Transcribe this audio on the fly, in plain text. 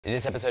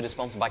This episode is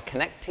sponsored by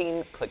Connect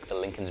Team. Click the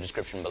link in the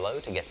description below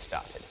to get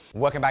started.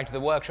 Welcome back to the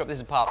workshop. This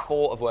is part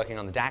 4 of working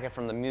on the dagger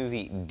from the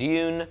movie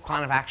Dune.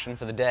 Plan of action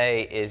for the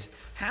day is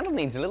handle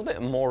needs a little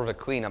bit more of a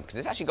cleanup because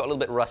it's actually got a little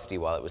bit rusty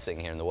while it was sitting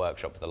here in the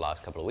workshop for the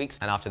last couple of weeks.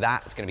 And after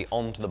that, it's going to be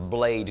onto the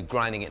blade,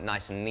 grinding it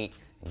nice and neat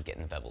and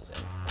getting the bevels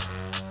in.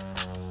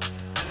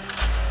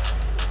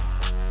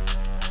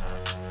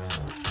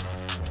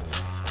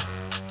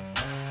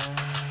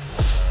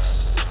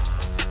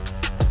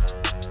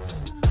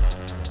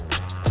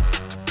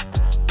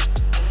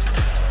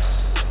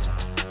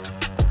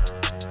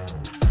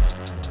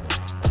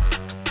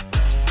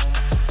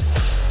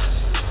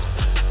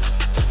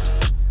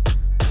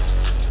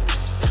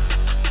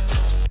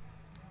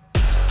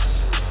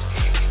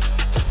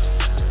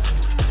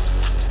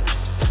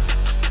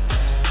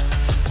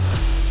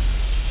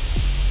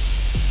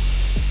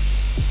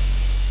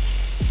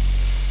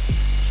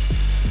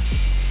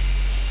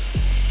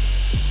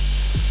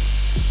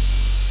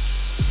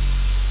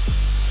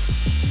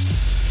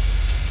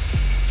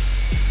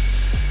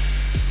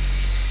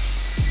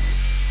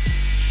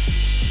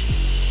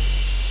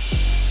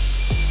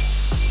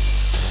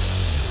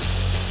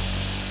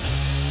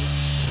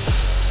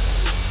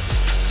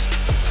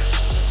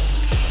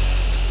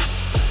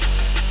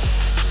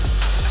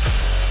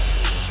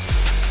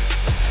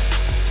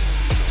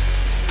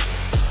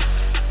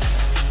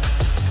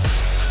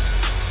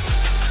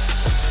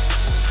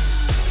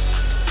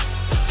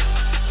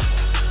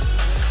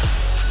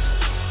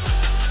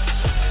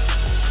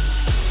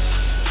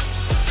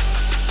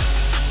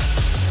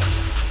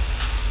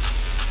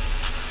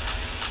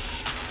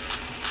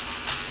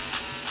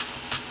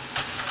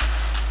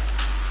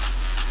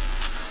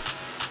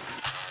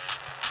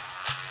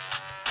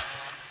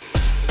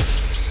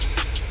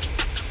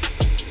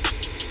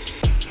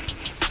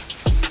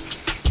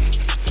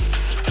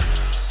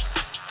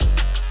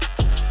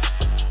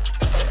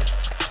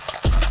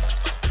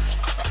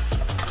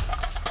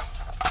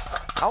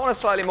 I want a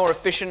slightly more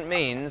efficient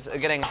means of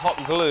getting hot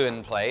glue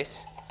in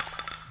place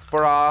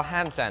for our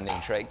hand sanding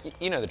trick.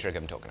 You know the trick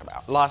I'm talking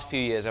about. Last few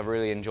years I've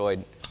really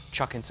enjoyed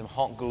chucking some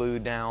hot glue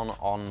down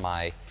on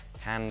my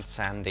hand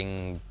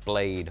sanding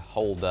blade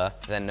holder.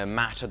 Then no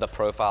matter the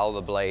profile of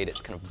the blade,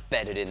 it's kind of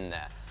bedded in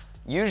there.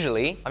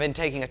 Usually I've been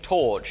taking a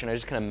torch and I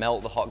just kind of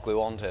melt the hot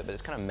glue onto it, but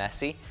it's kind of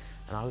messy.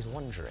 And I was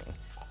wondering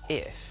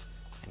if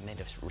I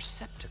made a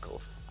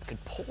receptacle I could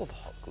pour the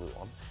hot glue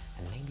on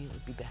and maybe it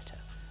would be better.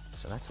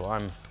 So that's what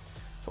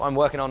I'm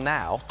working on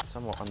now,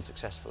 somewhat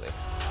unsuccessfully.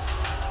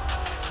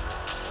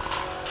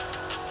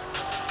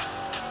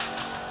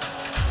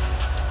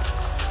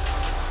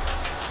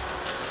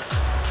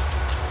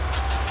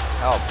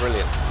 Oh,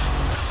 brilliant.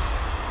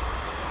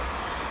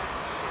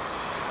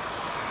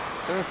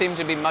 Doesn't seem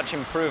to be much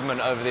improvement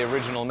over the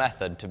original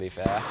method, to be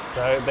fair.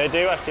 So they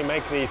do actually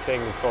make these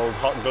things called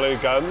hot glue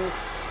guns,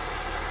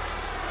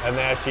 and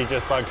they actually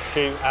just like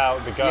shoot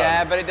out the gun.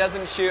 Yeah, but it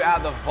doesn't shoot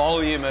out the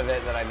volume of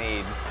it that I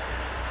need.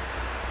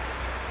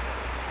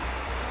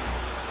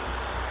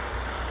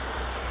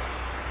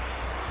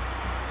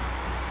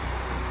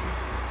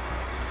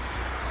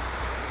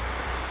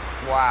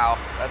 Wow,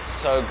 that's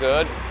so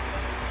good.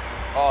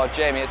 Oh,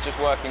 Jamie, it's just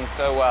working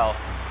so well.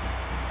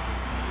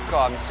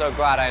 God, I'm so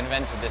glad I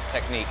invented this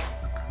technique.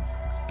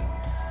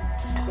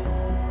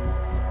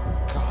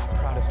 God,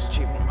 proudest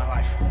achievement of my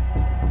life.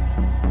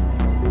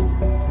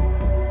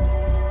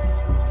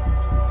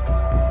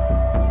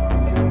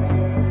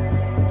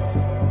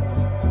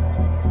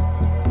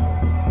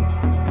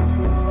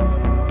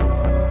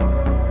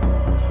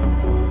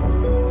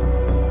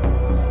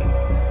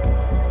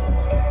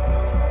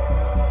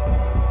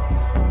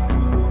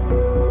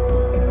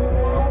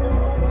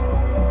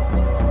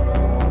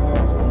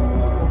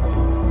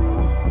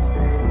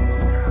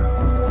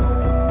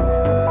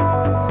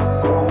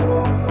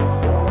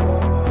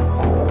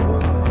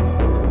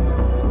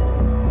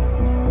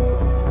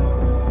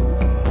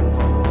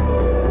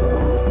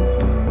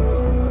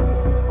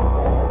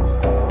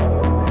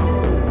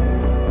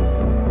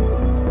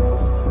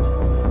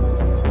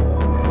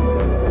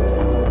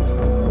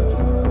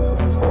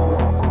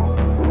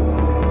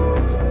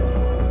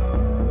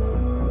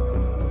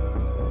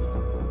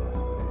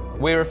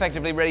 We're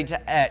effectively ready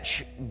to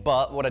etch,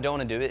 but what I don't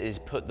want to do is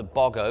put the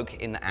bog oak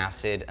in the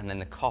acid and then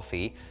the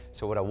coffee.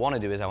 So what I want to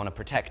do is I want to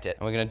protect it.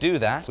 And we're going to do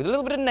that with a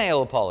little bit of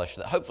nail polish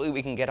that hopefully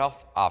we can get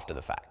off after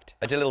the fact.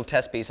 I did a little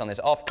test piece on this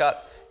offcut.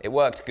 It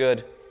worked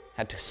good.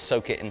 Had to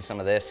soak it in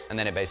some of this, and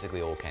then it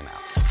basically all came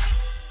out.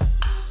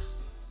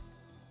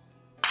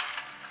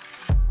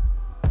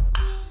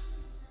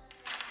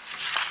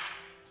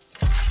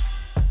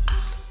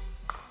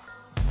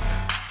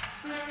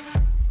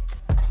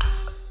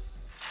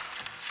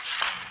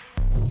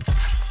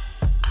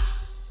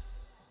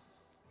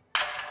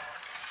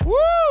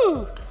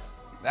 Woo!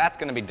 That's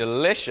gonna be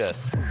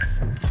delicious.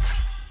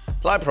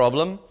 Slight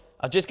problem.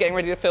 I was just getting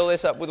ready to fill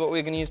this up with what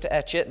we're gonna use to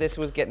etch it. This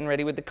was getting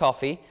ready with the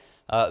coffee.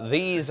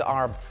 These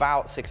are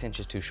about 6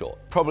 inches too short.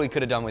 Probably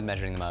could have done with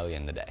measuring them earlier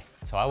in the day.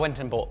 So I went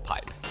and bought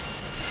pipe.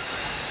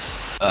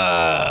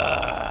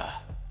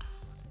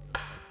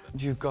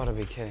 You've got to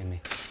be kidding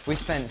me. We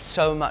spent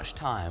so much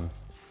time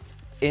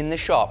in the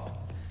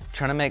shop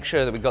trying to make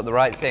sure that we got the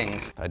right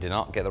things. I did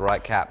not get the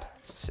right cap.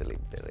 Silly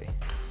Billy.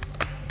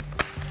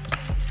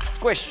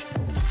 Squish.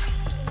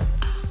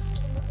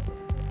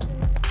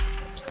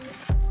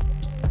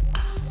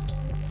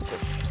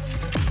 Squish.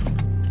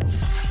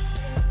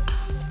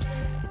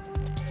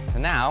 So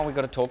now we've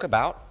got to talk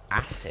about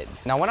acid.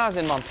 Now, when I was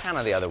in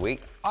Montana the other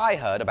week, I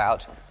heard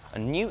about a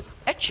new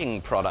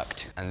etching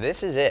product, and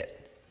this is it.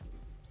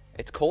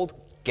 It's called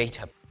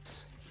Gator.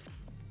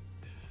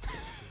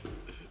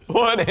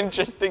 What an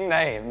interesting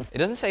name. It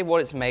doesn't say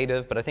what it's made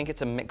of, but I think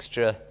it's a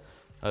mixture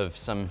of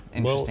some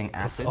interesting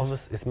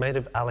acids. It's made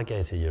of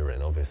alligator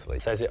urine, obviously.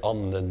 It says it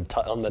on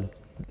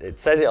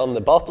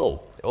the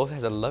bottle. It also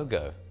has a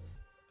logo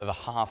of a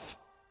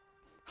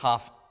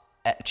half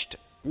etched.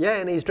 Yeah,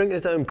 and he's drinking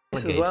his own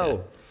piss as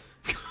well.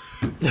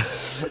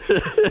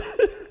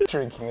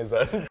 Drinking his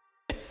own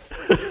piss.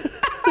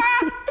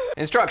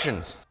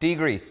 Instructions.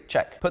 Degrease,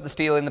 check. Put the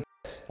steel in the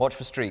piss. Watch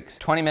for streaks.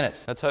 20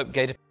 minutes. Let's hope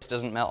Gator piss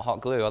doesn't melt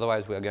hot glue,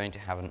 otherwise we are going to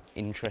have an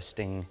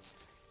interesting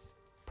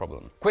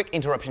problem. Quick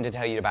interruption to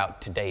tell you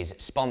about today's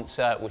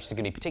sponsor, which is going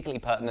to be particularly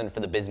pertinent for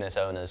the business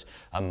owners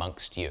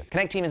amongst you.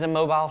 Connect Team is a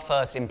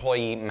mobile-first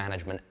employee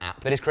management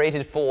app that is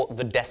created for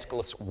the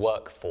deskless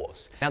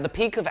workforce. Now, at the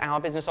peak of our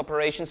business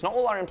operations, not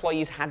all our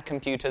employees had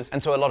computers,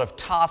 and so a lot of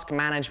task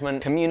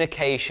management,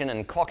 communication,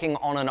 and clocking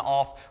on and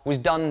off was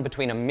done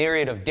between a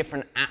myriad of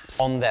different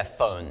apps on their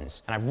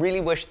phones. And I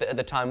really wish that at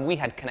the time we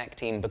had Connect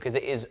Team because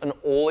it is an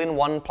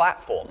all-in-one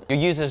platform. Your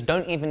users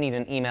don't even need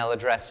an email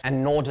address,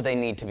 and nor do they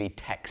need to be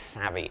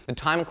tech-savvy. The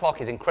time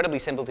clock is incredibly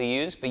simple to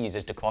use for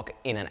users to clock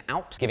in and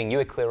out, giving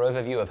you a clear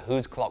overview of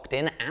who's clocked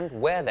in and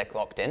where they're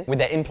clocked in. With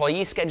their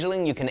employee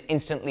scheduling, you can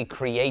instantly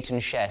create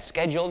and share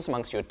schedules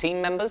amongst your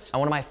team members. And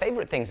one of my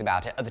favorite things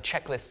about it are the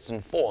checklists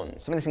and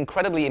forms. Something that's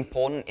incredibly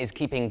important is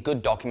keeping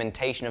good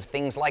documentation of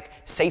things like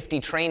safety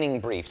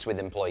training briefs with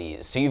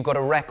employees. So you've got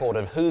a record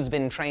of who's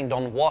been trained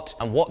on what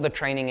and what the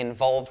training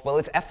involved. Well,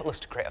 it's effortless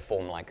to create a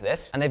form like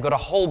this. And they've got a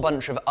whole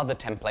bunch of other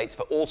templates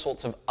for all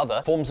sorts of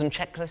other forms and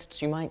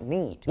checklists you might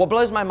need. What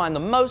blows my mind the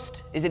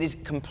most is it is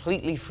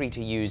completely free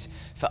to use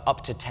for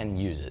up to 10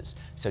 users.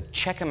 So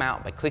check them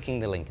out by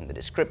clicking the link in the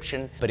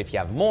description. But if you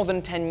have more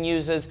than 10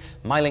 users,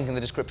 my link in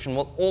the description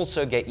will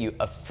also get you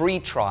a free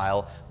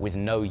trial with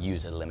no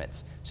user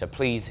limits. So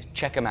please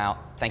check them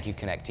out. Thank you,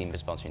 Connect Team, for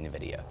sponsoring the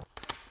video.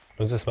 What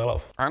does it smell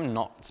of? I'm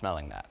not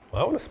smelling that.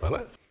 I want to smell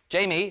it.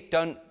 Jamie,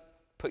 don't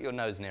put your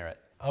nose near it.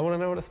 I want to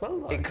know what it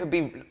smells like. It could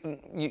be,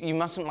 you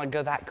mustn't like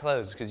go that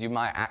close because you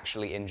might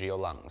actually injure your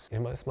lungs. It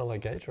might smell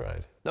like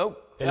Gatorade.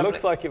 Nope. It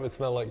looks like it would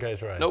smell like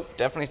Gatorade. Nope,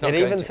 definitely it's not. It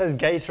even says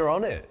Gator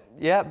on it.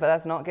 Yeah, but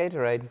that's not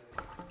Gatorade.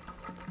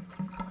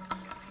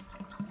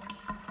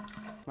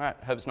 All right,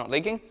 hope it's not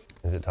leaking.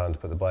 Is it time to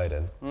put the blade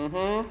in?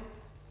 Mm-hmm.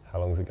 How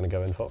long is it going to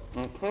go in for?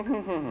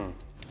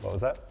 What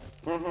was that?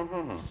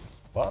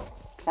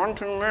 What?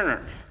 20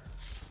 minutes.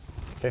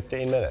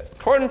 15 minutes?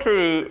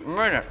 20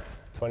 minutes.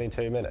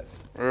 22 minutes?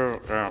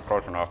 Yeah,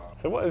 close enough.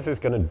 So what is this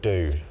going to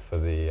do for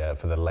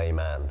the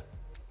layman?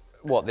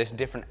 What, this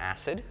different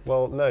acid?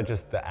 Well, no,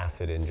 just the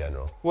acid in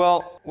general.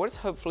 Well, what it's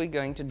hopefully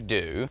going to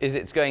do is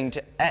it's going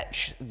to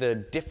etch the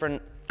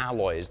different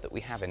alloys that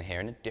we have in here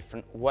in a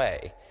different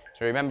way.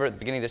 So remember at the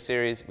beginning of the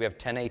series, we have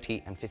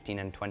 1080 and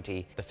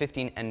 15N20. The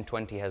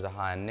 15N20 has a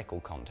higher nickel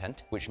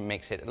content, which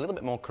makes it a little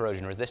bit more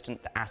corrosion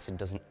resistant. The acid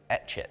doesn't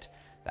etch it.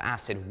 The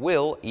acid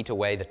will eat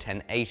away the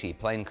 1080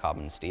 plain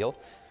carbon steel,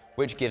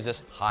 which gives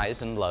us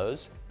highs and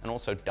lows, and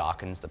also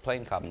darkens the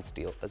plain carbon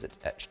steel as it's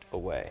etched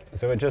away.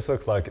 So it just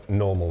looks like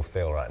normal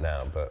steel right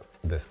now, but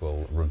this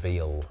will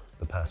reveal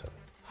the pattern.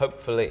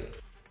 Hopefully.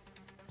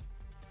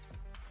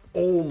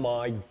 Oh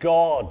my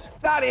God!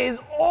 That is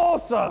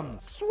awesome!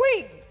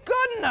 Sweet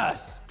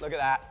goodness! Look at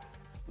that.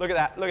 Look at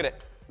that. Look at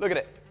it. Look at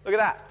it. Look at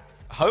that.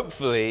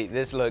 Hopefully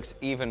this looks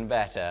even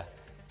better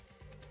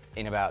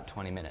in about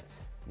 20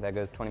 minutes. There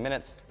goes 20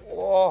 minutes.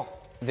 Oh,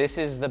 this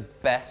is the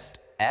best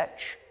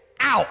etch.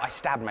 Ow, I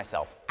stabbed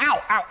myself.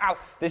 Ow, ow, ow.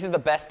 This is the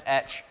best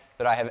etch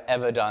that I have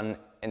ever done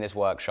in this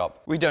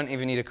workshop. We don't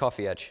even need a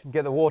coffee etch.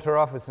 Get the water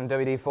off with some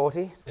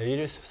WD-40. Are you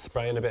just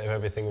spraying a bit of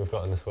everything we've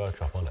got in this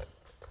workshop on it?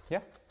 Yeah,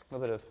 a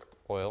little bit of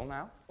oil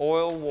now.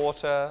 Oil,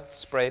 water,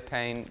 spray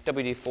paint,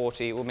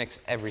 WD-40, we'll mix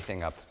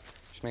everything up.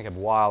 Just make a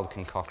wild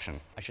concoction.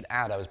 I should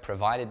add, I was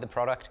provided the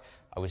product.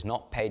 I was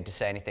not paid to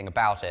say anything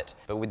about it,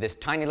 but with this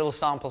tiny little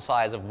sample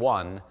size of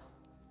 1,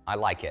 I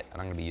like it, and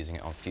I'm going to be using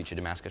it on future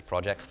Damascus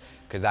projects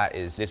because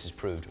this has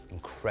proved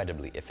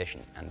incredibly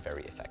efficient and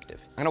very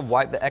effective. I'm going to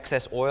wipe the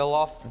excess oil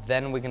off,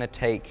 then we're going to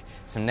take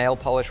some nail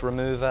polish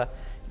remover,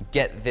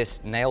 get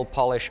this nail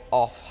polish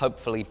off,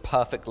 hopefully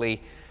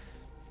perfectly.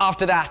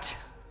 After that,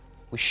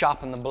 we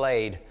sharpen the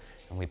blade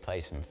and we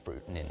play some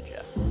Fruit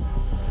Ninja.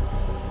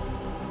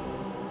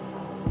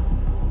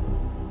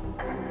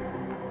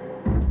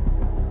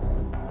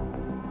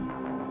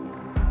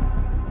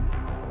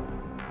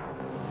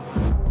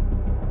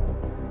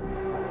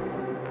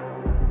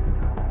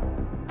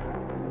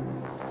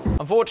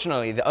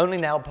 Unfortunately, the only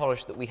nail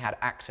polish that we had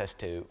access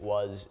to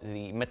was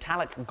the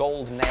metallic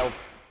gold nail...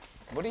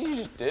 What did you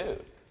just do?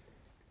 It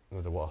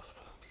was a wasp.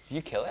 Did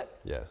you kill it?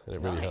 Yeah, it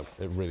really hurt.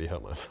 It really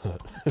hurt my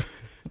foot.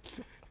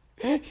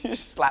 You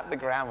just slapped the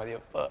ground with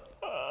your foot.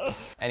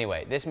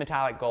 Anyway, this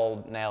metallic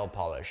gold nail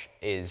polish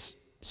is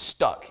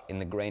stuck in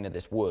the grain of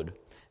this wood,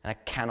 and I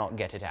cannot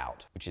get it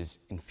out, which is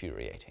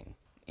infuriating.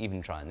 Even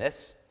trying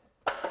this,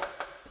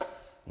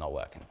 not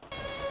working.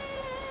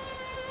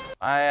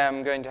 I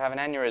am going to have an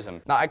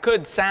aneurysm. Now, I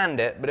could sand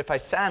it, but if I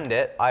sand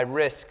it, I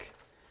risk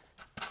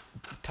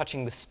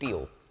touching the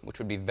steel, which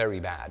would be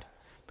very bad,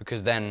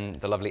 because then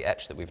the lovely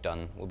etch that we've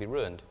done will be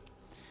ruined.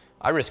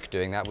 I risk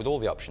doing that with all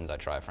the options I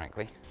try,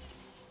 frankly.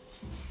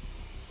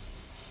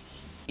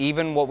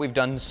 Even what we've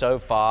done so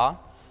far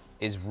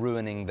is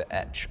ruining the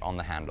etch on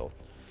the handle.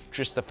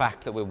 Just the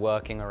fact that we're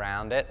working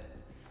around it,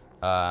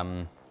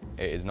 it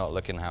is not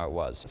looking how it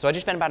was. So I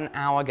just spent about an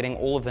hour getting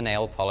all of the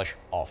nail polish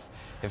off.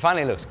 It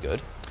finally looks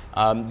good.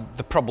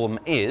 The problem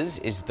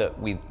is that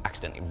we've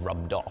accidentally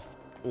rubbed off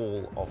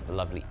all of the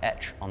lovely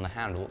etch on the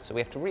handle, so we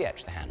have to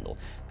re-etch the handle.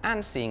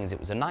 And seeing as it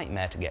was a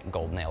nightmare to get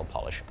gold nail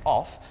polish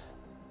off,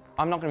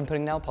 I'm not going to be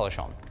putting nail polish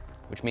on,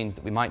 which means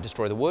that we might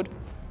destroy the wood,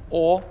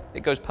 or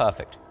it goes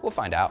perfect. We'll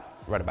find out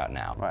right about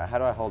now. Right, how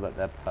do I hold it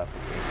there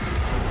perfectly?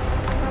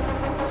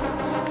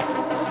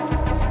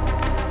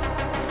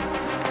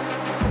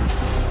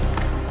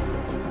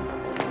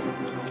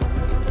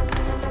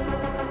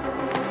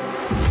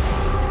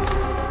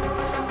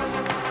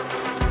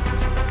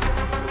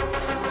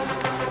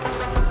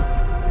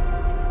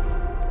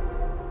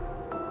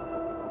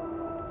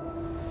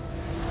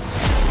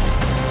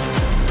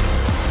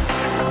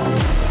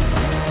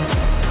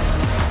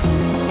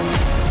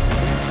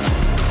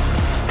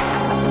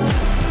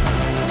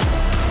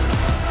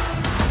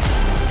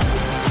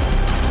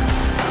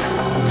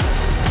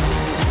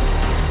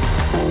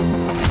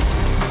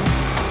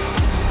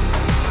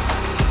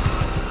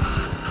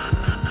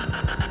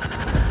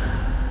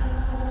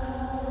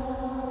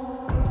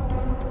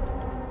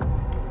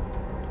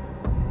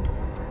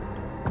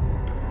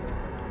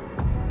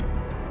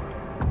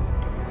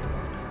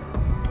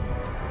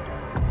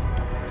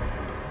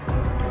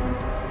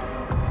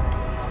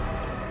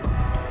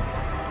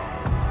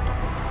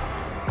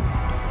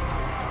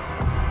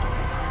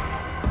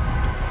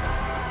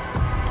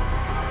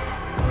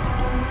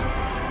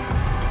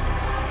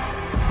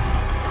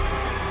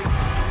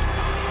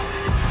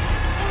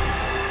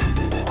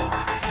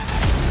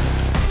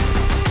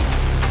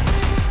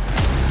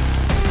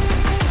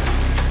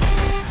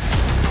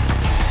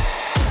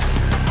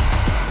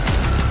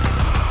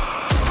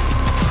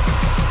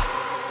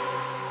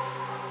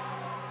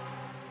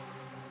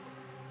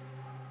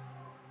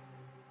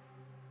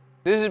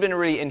 This has been a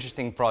really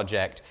interesting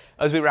project.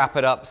 As we wrap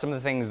it up, some of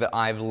the things that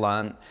I've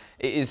learned,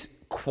 it is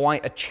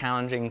quite a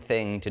challenging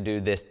thing to do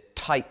this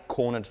tight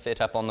cornered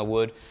fit up on the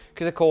wood,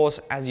 because of course,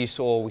 as you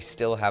saw, we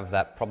still have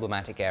that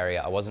problematic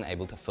area. I wasn't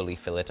able to fully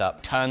fill it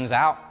up. Turns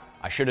out,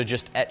 I should have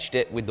just etched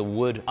it with the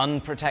wood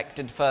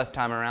unprotected first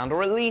time around,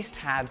 or at least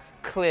had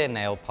clear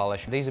nail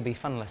polish. These would be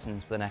fun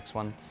lessons for the next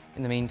one.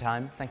 In the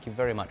meantime, thank you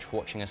very much for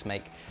watching us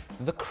make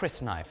the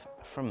CRYSKNIFE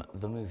from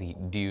the movie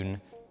Dune.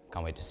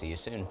 Can't wait to see you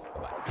soon.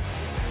 Bye-bye.